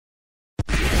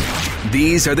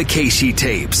These are the Keishi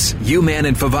tapes. U-Man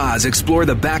and Favaz explore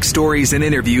the backstories and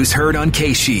interviews heard on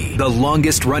Keishi, the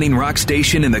longest-running rock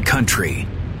station in the country.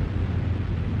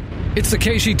 It's the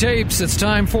Keishi tapes. It's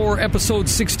time for episode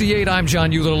 68. I'm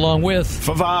John Hewlett along with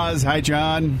Favaz. Hi,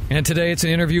 John. And today it's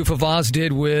an interview Favaz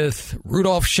did with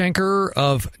Rudolf Schenker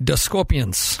of the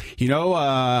Scorpions. You know,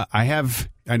 I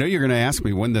know you're going to ask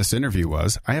me when this interview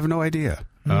was. I have no idea.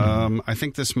 I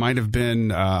think this might have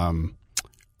been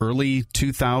early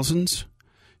 2000s,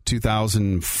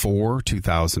 2004,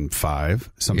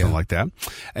 2005, something like that.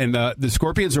 And the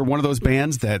Scorpions are one of those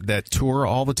bands that tour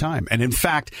all the time. And in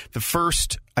fact, the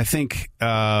first, I think,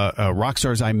 rock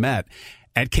stars I met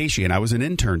at Keishi, and I was an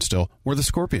intern still, were the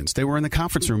Scorpions. They were in the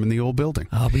conference room in the old building.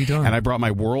 I'll be darned. And I brought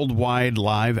my worldwide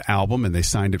live album, and they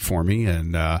signed it for me.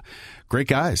 And great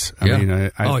guys. I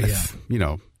mean, you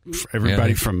know,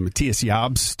 everybody from T.S.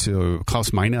 Jobs to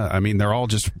Klaus Meine. I mean, they're all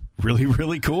just really,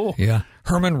 really cool. Yeah.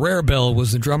 Herman Rarebell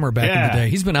was the drummer back in the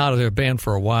day. He's been out of their band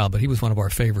for a while, but he was one of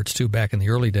our favorites, too, back in the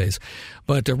early days.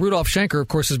 But Rudolf Schenker, of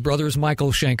course, his brother is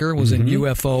Michael Schenker, was in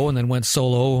UFO and then went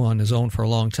solo on his own for a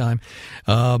long time.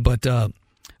 But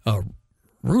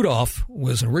Rudolf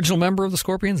was an original member of the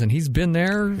Scorpions, and he's been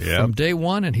there from day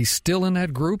one, and he's still in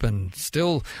that group. And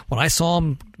still, when I saw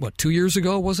him, 2 years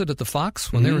ago, was it, at the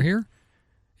Fox when they were here?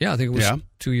 Yeah, I think it was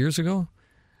 2 years ago.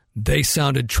 They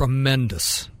sounded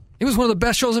tremendous. It was one of the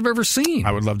best shows I've ever seen.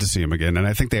 I would love to see them again, and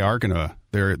I think they are gonna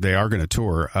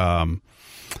tour.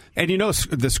 And you know,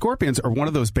 the Scorpions are one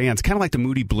of those bands, kind of like the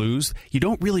Moody Blues. You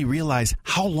don't really realize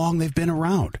how long they've been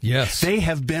around. Yes, they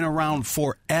have been around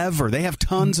forever. They have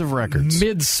tons of records.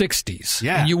 Mid-60s.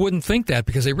 Yeah, and you wouldn't think that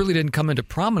because they really didn't come into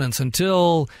prominence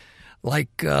until late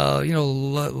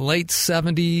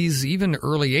 70s, even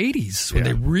early 80s when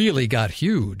they really got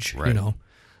huge. Right. You know,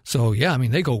 so I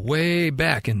mean, they go way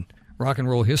back in rock and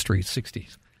roll history,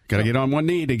 60s. Got to get on one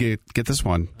knee to get this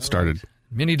one started.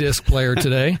 Mini disc player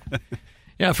today.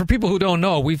 Yeah, for people who don't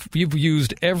know, we've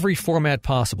used every format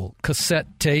possible: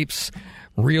 cassette tapes,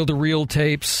 reel-to-reel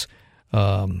tapes,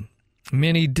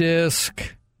 mini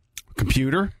disc,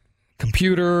 computer. I'm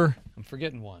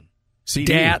forgetting one.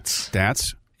 CD. DATs.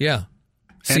 Yeah.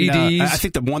 And, CDs. I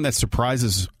think the one that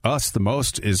surprises us the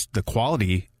most is the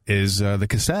quality is the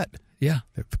cassette. Yeah.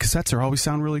 The cassettes always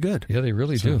sound really good. Yeah, they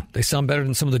really do. They sound better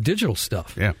than some of the digital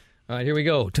stuff. Yeah. All right, here we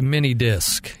go to mini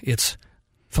disc. It's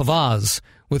Favaz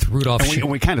with Rudolf. And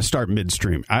we kind of start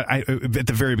midstream. I at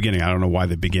the very beginning. I don't know why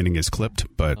the beginning is clipped,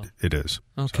 but it is.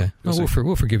 Okay. So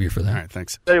we'll forgive you for that. All right,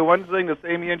 thanks. Hey, one thing, the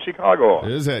same here in Chicago.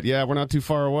 Is it? Yeah, we're not too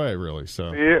far away, really.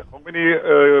 So. Yeah, how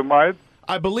many miles?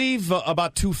 I believe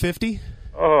about 250.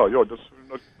 Oh, that's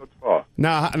not far.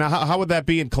 Now, how would that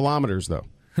be in kilometers, though?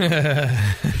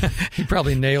 He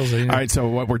probably nails it. All right, so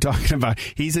what we're talking about,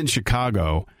 he's in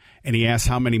Chicago, and he asked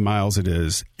how many miles it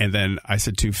is, and then I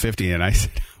said 250, and I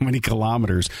said how many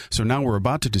kilometers. So now we're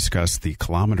about to discuss the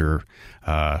kilometer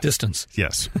distance.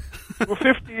 Yes.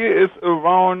 250 is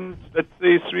around, let's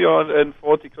say,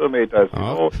 340 kilometers.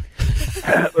 Oh.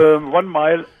 1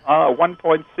 mile,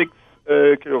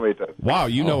 1.6 kilometers. Wow,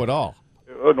 you know it all.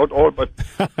 Not all, but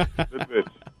a little bit.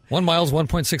 1 mile is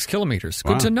 1.6 kilometers.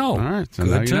 Good to know. All right, so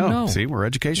good to know. See, we're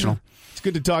educational. It's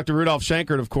good to talk to Rudolf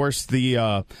Schenker. And of course,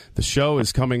 the show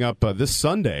is coming up this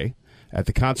Sunday at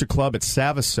the Concert Club at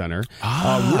Savas Center.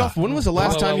 Rudolf, when was the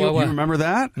last time you remember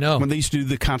that? No. When they used to do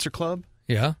the Concert Club?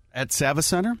 Yeah. At Savas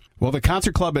Center? Well, the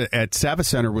Concert Club at Savas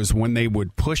Center was when they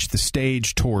would push the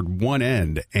stage toward one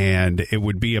end, and it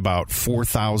would be about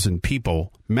 4,000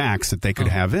 people max that they could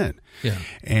have in. Yeah.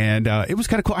 And it was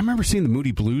kind of cool. I remember seeing the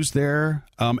Moody Blues there.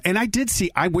 And I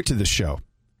went to the show.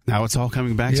 Now it's all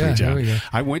coming back to me, John.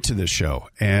 I went to this show,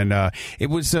 and it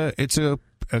was it's a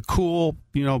cool,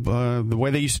 the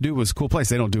way they used to do it was a cool place.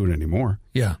 They don't do it anymore.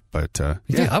 Yeah. But,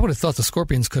 I would have thought the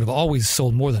Scorpions could have always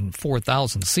sold more than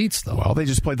 4,000 seats, though. Well, they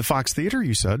just played the Fox Theater,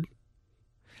 you said.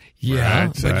 Yeah,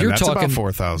 right. But you're that's talking about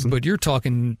 4,000. But you're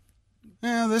talking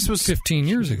this was 15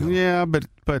 years ago. Yeah, but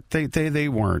they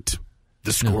weren't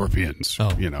the Scorpions,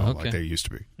 like they used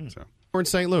to be. So. We're in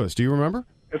St. Louis. Do you remember?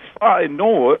 As far as I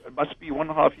know, it must be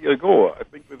 1.5 years ago. I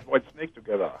think with White Snake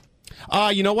together.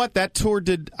 You know what? That tour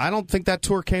I don't think that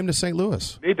tour came to St.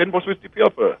 Louis. Nee, then was with the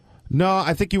Purple. No,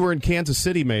 I think you were in Kansas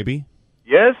City, maybe.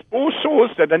 Yes, both shows.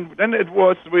 Then it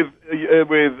was with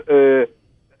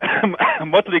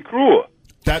Motley Crue.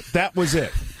 That was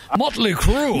it. Motley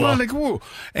Crue.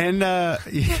 And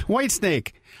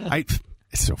Whitesnake.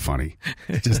 It's so funny.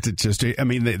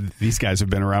 These guys have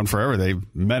been around forever. They've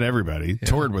met everybody,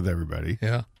 toured with everybody.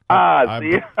 Yeah.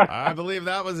 See? I believe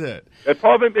that was it. The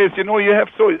problem is,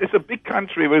 it's a big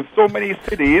country with so many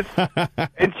cities,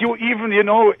 and you even,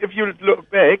 if you look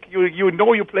back,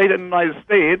 you played in the United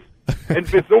States, and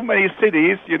with so many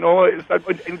cities, it's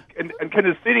like, and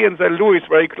Kansas City and St. Louis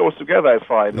very close together, as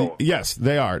far as I know. Yes,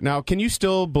 they are. Now, can you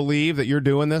still believe that you're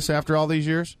doing this after all these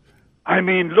years? I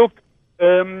mean, look,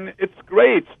 it's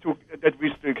great that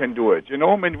we still can do it.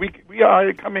 I mean, we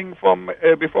are coming from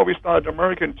before we started the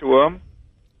American tour.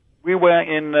 We were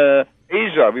in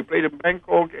Asia. We played in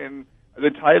Bangkok, in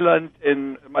Thailand,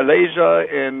 in Malaysia,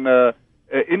 in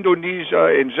Indonesia,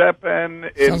 in Japan.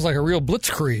 Sounds like a real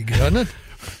blitzkrieg, doesn't it?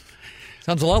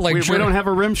 Sounds a lot like we don't have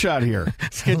a rim shot here.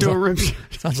 Can't do a rim shot.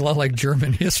 Sounds a lot like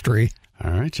German history.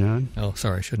 All right, John. Oh,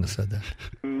 sorry, I shouldn't have said that.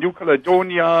 New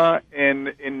Caledonia and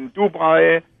in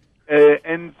Dubai,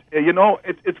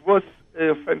 it was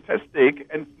fantastic.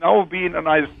 And now being in the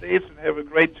United States and have a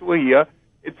great tour here,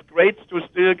 it's great to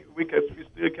we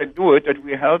still can do it. That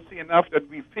we're healthy enough, that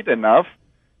we fit enough,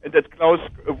 and that Klaus'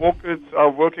 vocals are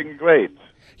working great.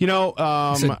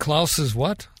 Said Klaus is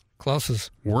what? Klaus is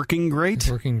working great.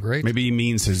 Working great. Maybe he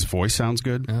means his voice sounds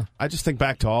good. Yeah. I just think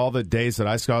back to all the days that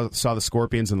I saw the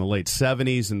Scorpions in the late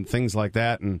 70s and things like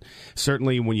that, and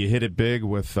certainly when you hit it big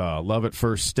with Love at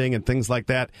First Sting and things like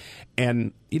that.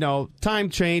 And time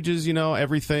changes.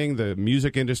 Everything. The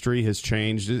music industry has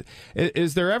changed.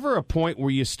 Is there ever a point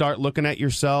where you start looking at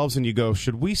yourselves and you go,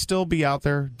 "Should we still be out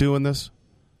there doing this?"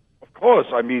 Of course.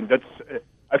 I mean, that's.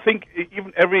 I think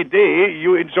even every day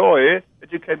you enjoy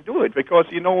that you can do it because,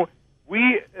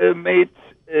 we made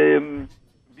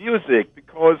music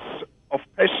because of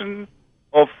passion,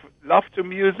 of love to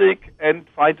music, and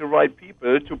find the right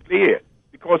people to play it.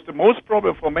 Because the most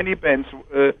problem for many bands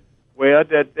were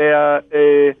that they are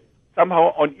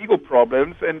somehow on ego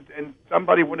problems and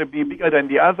somebody want to be bigger than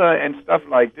the other and stuff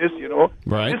like this,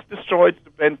 Right. This destroyed the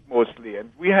band mostly. And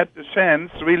we had the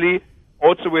chance, really,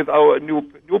 also with our new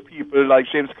people like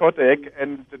James Kotek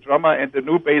and the drummer and the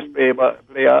new bass player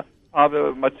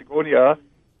Pavel Matsugonia,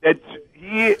 that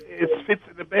he fits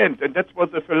in the band, and that was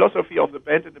the philosophy of the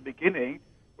band in the beginning.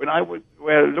 When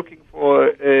were looking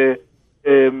for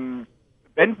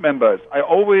band members, I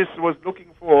always was looking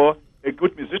for a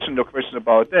good musician, no question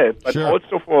about that, but sure.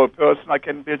 also for a person I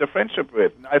can build a friendship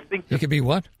with. And I think he could be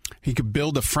what? He could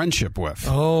build a friendship with.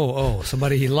 Oh,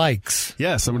 somebody he likes.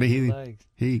 Yeah, somebody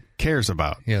he cares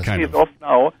about. Yes. Kind it's of. off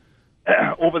now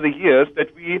over the years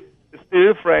that we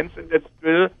still friends and that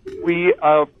still we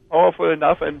are powerful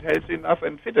enough and healthy enough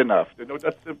and fit enough.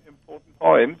 That's the important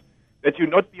point. That you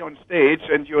not be on stage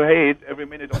and you hate every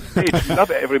minute on stage. You love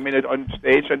every minute on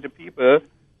stage, and the people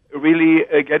really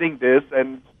getting this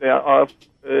and they are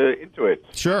into it.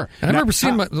 Sure. And I remember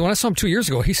seeing when I saw him 2 years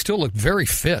ago, he still looked very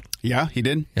fit. Yeah, he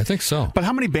did? I think so. But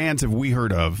how many bands have we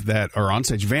heard of that are on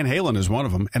stage? Van Halen is one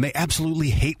of them, and they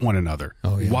absolutely hate one another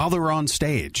while they're on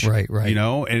stage. Right.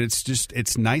 And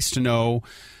it's nice to know,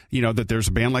 that there's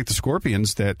a band like the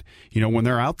Scorpions that, when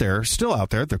they're out there, still out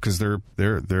there, because they're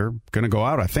going to go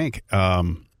out, I think,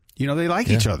 they like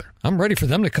each other. I'm ready for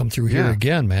them to come through here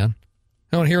again, man.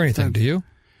 I don't hear anything, do you?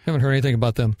 Haven't heard anything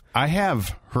about them. I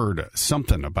have heard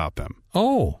something about them.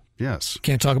 Oh. Yes.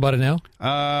 Can't talk about it now?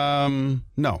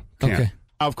 No. Can't. Okay.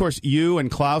 Of course, you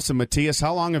and Klaus and Matthias,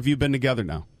 how long have you been together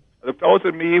now? Klaus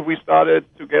and me, we started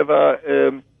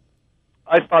together.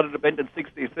 I started the band in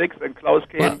 66, and Klaus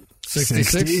came... What?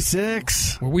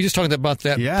 66. Were we just talking about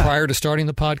that prior to starting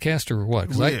the podcast, or what?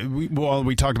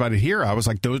 We talked about it here. I was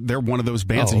like, they're one of those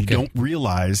bands that you don't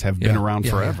realize have been around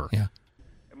forever. Yeah.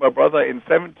 My brother in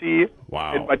 70,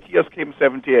 and Matthias came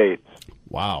 78.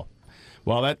 Wow.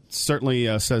 Well, that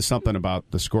certainly says something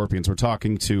about the Scorpions. We're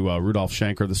talking to Rudolf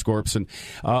Schenker of the Scorps. And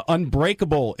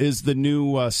Unbreakable is the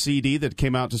new CD that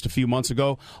came out just a few months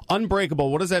ago.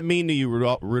 Unbreakable, what does that mean to you,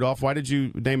 Rudolf? Why did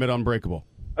you name it Unbreakable?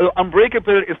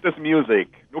 Unbreakable is this music.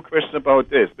 No question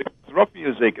about this. Because rock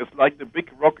music is like the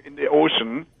big rock in the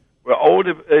ocean, where all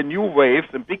the new waves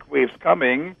and big waves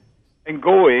coming and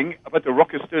going, but the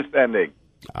rock is still standing.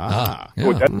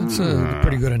 That's a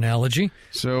pretty good analogy.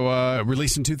 So,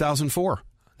 released in 2004.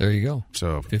 There you go.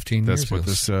 So 15 that's years what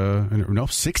ago.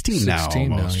 16 now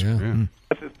almost. Now, yeah.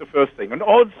 That is the first thing. And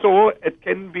also, it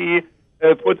can be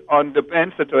put on the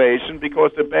band situation because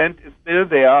the band is still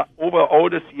there over all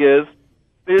these years.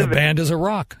 The band is a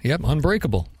rock. Yep,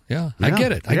 Unbreakable. Yeah, I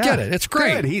get it. I get it. It's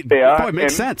great. Boy, it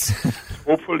makes sense.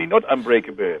 hopefully not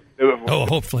unbreakable. Oh,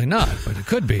 hopefully not, but it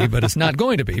could be, but it's not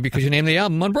going to be because you named the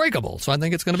album Unbreakable, so I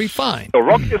think it's going to be fine. The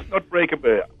rock is not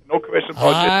breakable. No question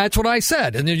about it. That's what I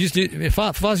said. And then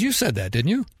Fuzz, you said that, didn't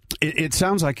you? It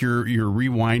sounds like you're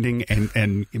rewinding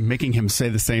and making him say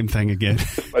the same thing again.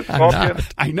 But Scorpions,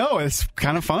 I know, it's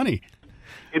kind of funny.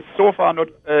 It's so far not.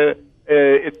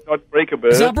 It's not breakable.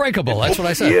 It's not breakable. That's what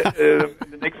I said.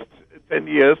 In the next 10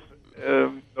 years,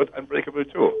 not unbreakable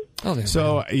too.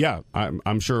 So yeah,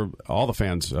 I'm sure all the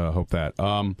fans hope that.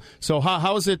 So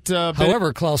how is it?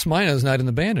 However, Klaus Meine is not in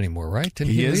the band anymore, right?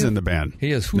 Didn't he is leave? in the band.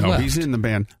 He is. Who no, left? He's in the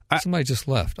band. Somebody just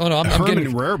left. Oh no, I'm Herman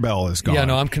getting Rarebell is gone. Yeah,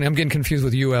 no, I'm getting confused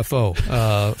with UFO.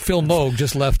 Phil Moog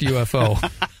just left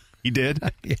UFO. He did.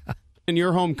 Yeah. In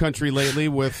your home country lately,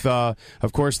 with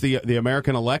of course the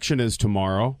American election is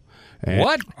tomorrow.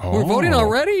 What? We're voting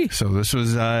already? So this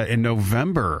was in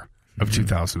November of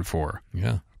 2004.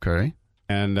 Yeah. Okay.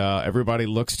 And everybody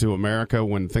looks to America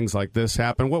when things like this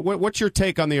happen. What's your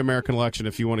take on the American election,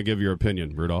 if you want to give your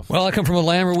opinion, Rudolf? Well, I come from a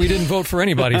land where we didn't vote for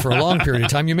anybody for a long period of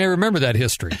time. You may remember that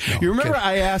history. No, you remember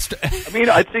I asked... I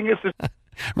think it's...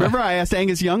 Remember I asked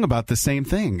Angus Young about the same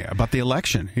thing, about the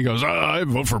election. He goes, I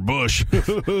vote for Bush.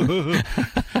 Because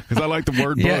I like the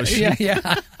word Bush.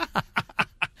 Yeah.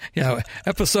 Yeah,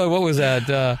 episode, what was that?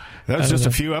 That was just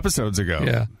a few episodes ago.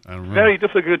 Yeah. I don't remember. Very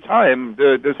difficult time.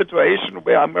 The situation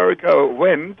where America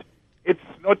went, it's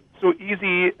not so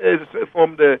easy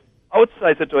from the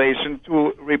outside situation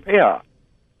to repair.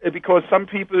 Because some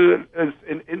people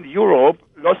in Europe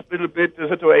lost a little bit the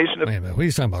situation. Wait a minute, what are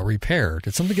you talking about? Repair?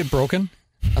 Did something get broken?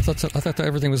 I thought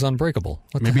everything was unbreakable.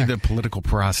 Maybe the political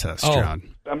process, John.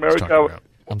 America.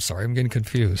 I'm sorry, I'm getting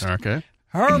confused. Okay.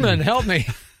 Herman, help me.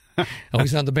 Oh,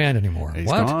 he's not in the band anymore. He's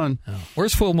what? gone. Oh.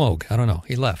 Where's Phil Moog? I don't know.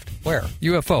 He left. Where?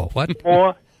 UFO. What?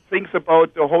 More thinks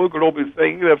about the whole global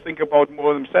thing. They think about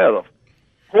more themselves.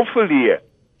 Hopefully,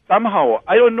 somehow,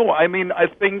 I don't know. I mean, I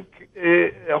think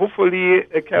hopefully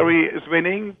Kerry is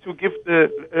winning to give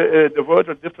the world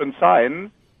a different sign,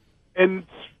 and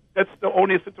that's the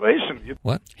only situation.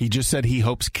 What? He just said he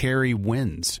hopes Kerry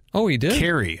wins. Oh, he did?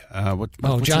 Kerry. What's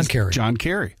John Kerry. John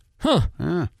Kerry. Huh.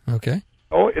 Yeah. Okay.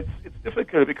 Oh, it's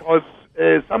difficult because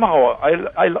somehow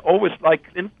I always like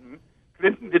Clinton.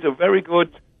 Clinton did a very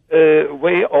good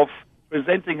way of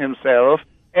presenting himself.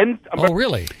 And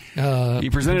really? He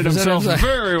presented himself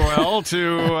very well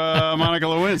to Monica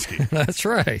Lewinsky. That's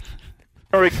right.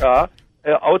 America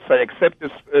outside, except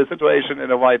this situation in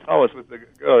the White House with the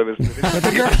girl.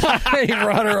 He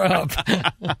brought her up.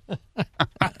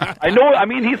 I know. I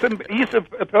mean, he's a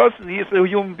person. He's a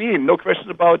human being. No question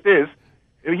about this.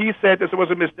 He said this was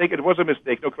a mistake. It was a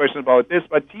mistake. No question about this.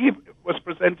 But he was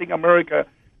presenting America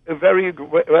very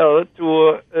well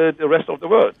to the rest of the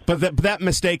world. But that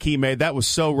mistake he made, that was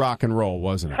so rock and roll,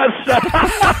 wasn't it?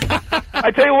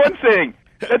 I tell you one thing.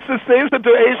 That's the same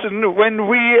situation when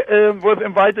we was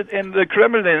invited in the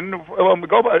Kremlin from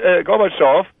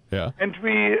Gorbachev, and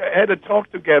we had a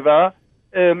talk together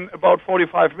about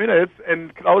 45 minutes,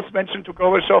 and Klaus mentioned to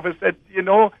Gorbachev and said,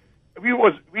 we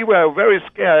were very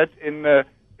scared in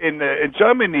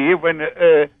Germany when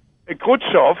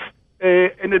Khrushchev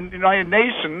in the United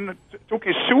Nations took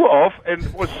his shoe off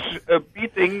and was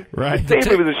beating the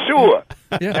table with his shoe.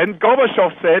 Yeah. And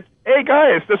Gorbachev said, "Hey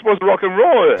guys, this was rock and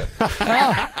roll."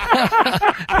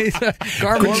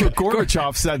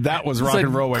 Gorbachev said that was rock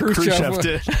and roll. What Khrushchev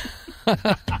did.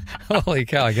 Holy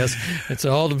cow! I guess it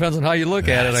all depends on how you look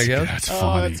at it. I guess that's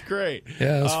funny. That's great.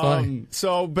 Yeah, that's funny.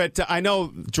 But I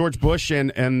know George Bush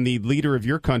and the leader of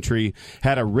your country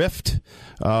had a rift.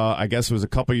 I guess it was a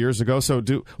couple years ago. So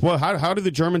how do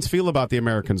the Germans feel about the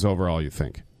Americans overall? You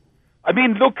think? I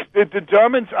mean, look, the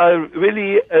Germans are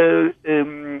really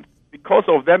because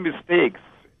of their mistakes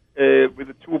with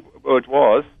the two world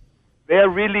wars. They are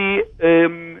really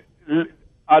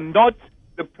are not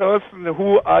the person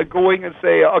who are going and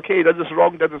say, okay, that is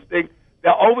wrong, that is thing. They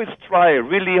always try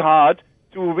really hard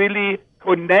to really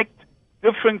connect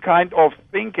different kind of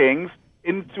thinkings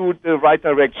into the right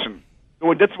direction.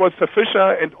 So that's what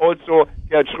Fischer and also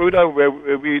Gerhard Schröder, where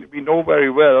we know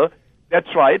very well, they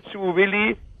tried to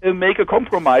really make a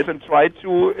compromise and try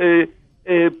to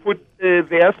put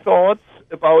their thoughts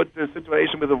about the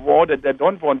situation with the war, that they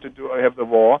don't want to have the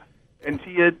war. And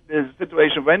here the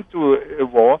situation went to a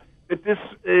war. That this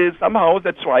somehow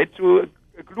they tried to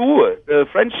glue the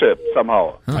friendship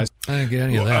somehow. I didn't get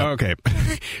any of that. Okay.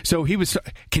 So he was,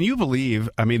 can you believe,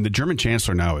 I mean, the German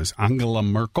chancellor now is Angela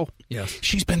Merkel. Yes.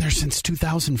 She's been there since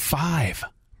 2005.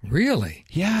 Really?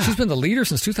 Yeah. She's been the leader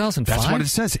since 2005? That's what it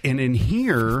says. And in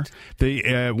here,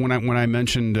 when I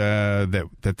mentioned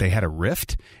that they had a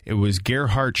rift, it was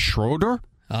Gerhard Schröder.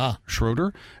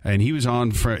 Schroeder, and he was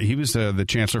the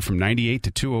chancellor from 98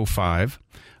 to 205.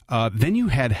 Then you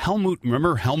had Helmut.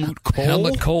 Remember Helmut Kohl?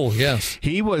 Helmut Kohl, yes.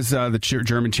 He was the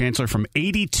German chancellor from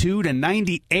 82 to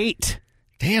 98.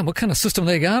 Damn, what kind of system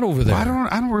they got over there? I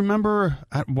don't remember.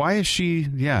 Why is she?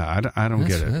 Yeah, I don't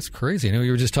get it. That's crazy. I know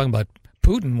you were just talking about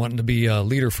Putin wanting to be a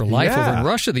leader for life over in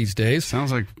Russia these days.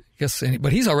 Sounds like.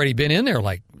 But he's already been in there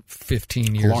like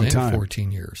 15 years, long time.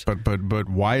 14 years. But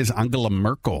why is Angela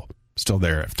Merkel still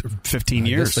there after 15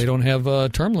 years? I guess they don't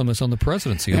have term limits on the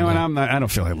presidency. I don't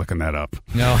feel like looking that up.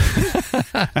 No.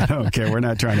 I don't care. We're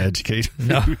not trying to educate.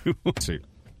 No.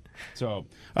 So, all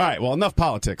right, well, enough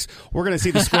politics. We're going to see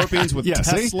the Scorpions with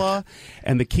Tesla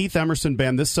and the Keith Emerson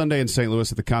Band this Sunday in St.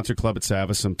 Louis at the Concert Club at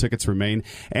Savas. Some tickets remain.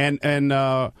 And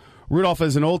Rudolf,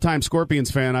 as an old-time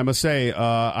Scorpions fan, I must say,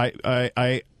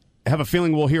 I have a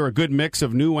feeling we'll hear a good mix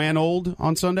of new and old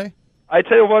on Sunday. I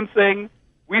tell you one thing.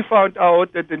 We found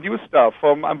out that the new stuff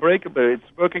from Unbreakable, it's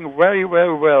working very,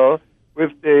 very well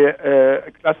with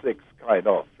the classics, kind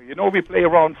of. We play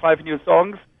around 5 new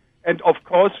songs, and of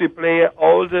course we play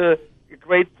all the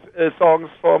great songs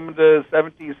from the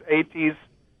 70s, 80s,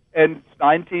 and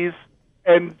 90s,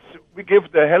 and we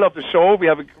give the hell of the show. We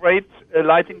have a great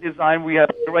lighting design. We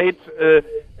have a great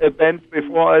band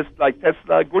before us, like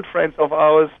Tesla, good friends of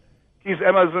ours. Keith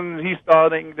Emerson, he's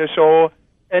starting the show.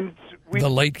 And the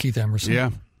late Keith Emerson.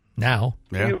 Yeah. Now.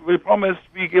 Yeah. We promise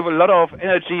we give a lot of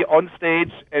energy on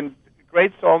stage and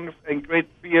great songs and great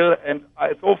feel. And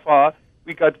so far,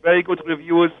 we got very good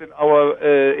reviews in our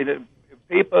in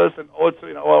papers and also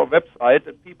in our website.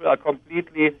 And people are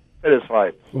completely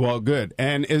satisfied. Well, good.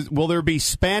 And will there be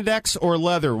spandex or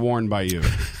leather worn by you?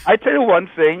 I tell you one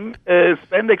thing.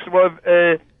 Spandex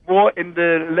was more in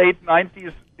the late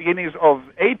 90s, beginnings of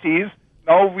 80s.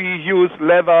 Now we use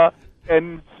leather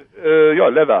and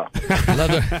leather.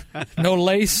 Leather, no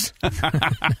lace.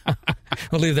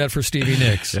 We'll leave that for Stevie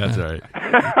Nicks. That's right.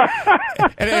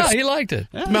 And he liked it.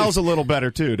 It smells a little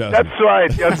better, too, doesn't it? That's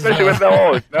right, especially when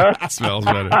they're old. No? It smells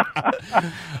better.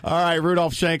 All right,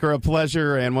 Rudolf Schenker, a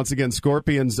pleasure. And once again,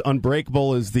 Scorpions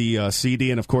Unbreakable is the CD.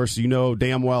 And, of course, you know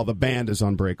damn well the band is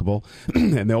Unbreakable.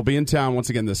 And they'll be in town once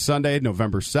again this Sunday,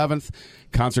 November 7th.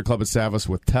 Concert Club at Savas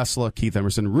with Tesla, Keith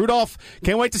Emerson. Rudolf,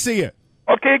 can't wait to see you.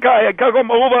 Okay, Guy, I can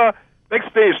come over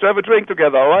backstage to have a drink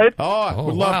together, all right? Oh,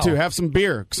 would love to. Have some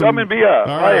beer. Some beer.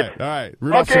 All right.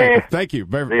 Rudolf Schenker, thank you.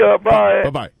 See ya, bye.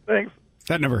 Bye-bye. Thanks.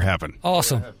 That never happened.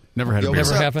 Awesome. Never had a beer.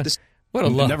 Never happened.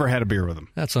 Never had a beer with him.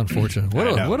 That's unfortunate.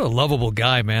 What a lovable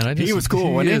guy, man. He was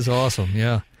cool, wasn't he? He is awesome,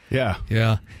 yeah.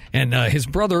 Yeah. And his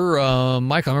brother,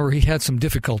 Michael, I remember he had some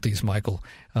difficulties, Michael.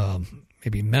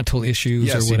 Maybe mental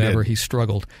issues or whatever. He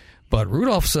struggled. But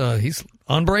Rudolph's, he's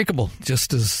unbreakable,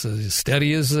 just as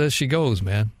steady as she goes,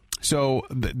 man. So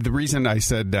the reason I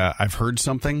said I've heard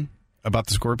something about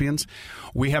the Scorpions,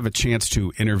 we have a chance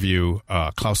to interview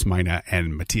Klaus Meine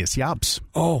and Matthias Jabs.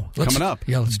 Coming up.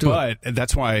 Yeah, let's do it. But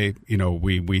that's why,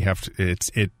 we have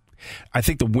to, I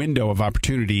think the window of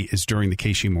opportunity is during the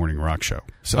KC Morning Rock Show.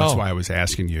 So that's why I was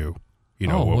asking you,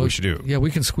 what we should do. Yeah,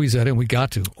 we can squeeze that in. We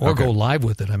got to. Or go live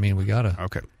with it. I mean, we got to.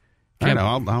 Okay. I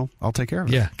know. I'll take care of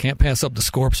it. Yeah, can't pass up the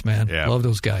Scorps, man. Yeah. Love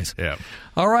those guys. Yeah.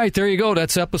 All right, there you go.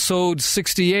 That's episode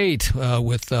 68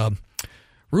 with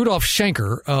Rudolf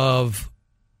Schenker of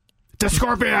The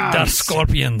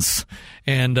Scorpions.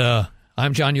 And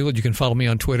I'm John Hewlett. You can follow me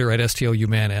on Twitter at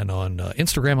STLUman, and on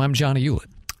Instagram, I'm Johnny Hewlett.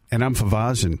 And I'm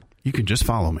Favaz, and you can just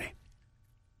follow me.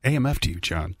 AMF to you,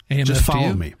 John. AMF just to follow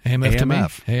you? me. AMF to me?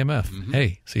 AMF. AMF. Mm-hmm.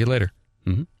 Hey, see you later.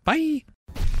 Mm-hmm. Bye.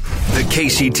 The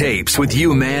KC Tapes with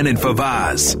U-Man and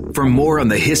Favaz. For more on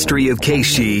the history of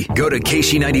KC, go to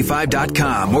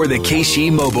KC95.com or the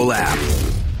KC mobile app.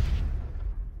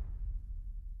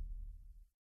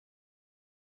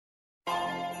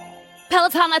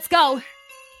 Peloton, let's go.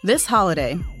 This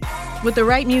holiday, with the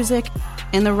right music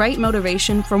and the right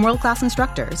motivation from world-class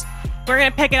instructors, we're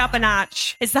going to pick it up a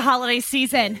notch. It's the holiday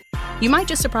season. You might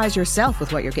just surprise yourself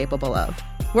with what you're capable of.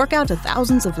 Work out to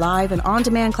thousands of live and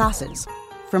on-demand classes,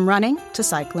 from running to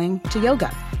cycling to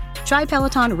yoga. Try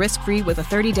Peloton risk-free with a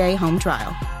 30-day home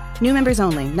trial. New members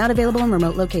only, not available in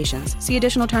remote locations. See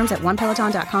additional terms at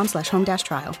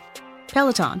onepeloton.com/home-trial.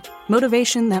 Peloton,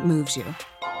 motivation that moves you.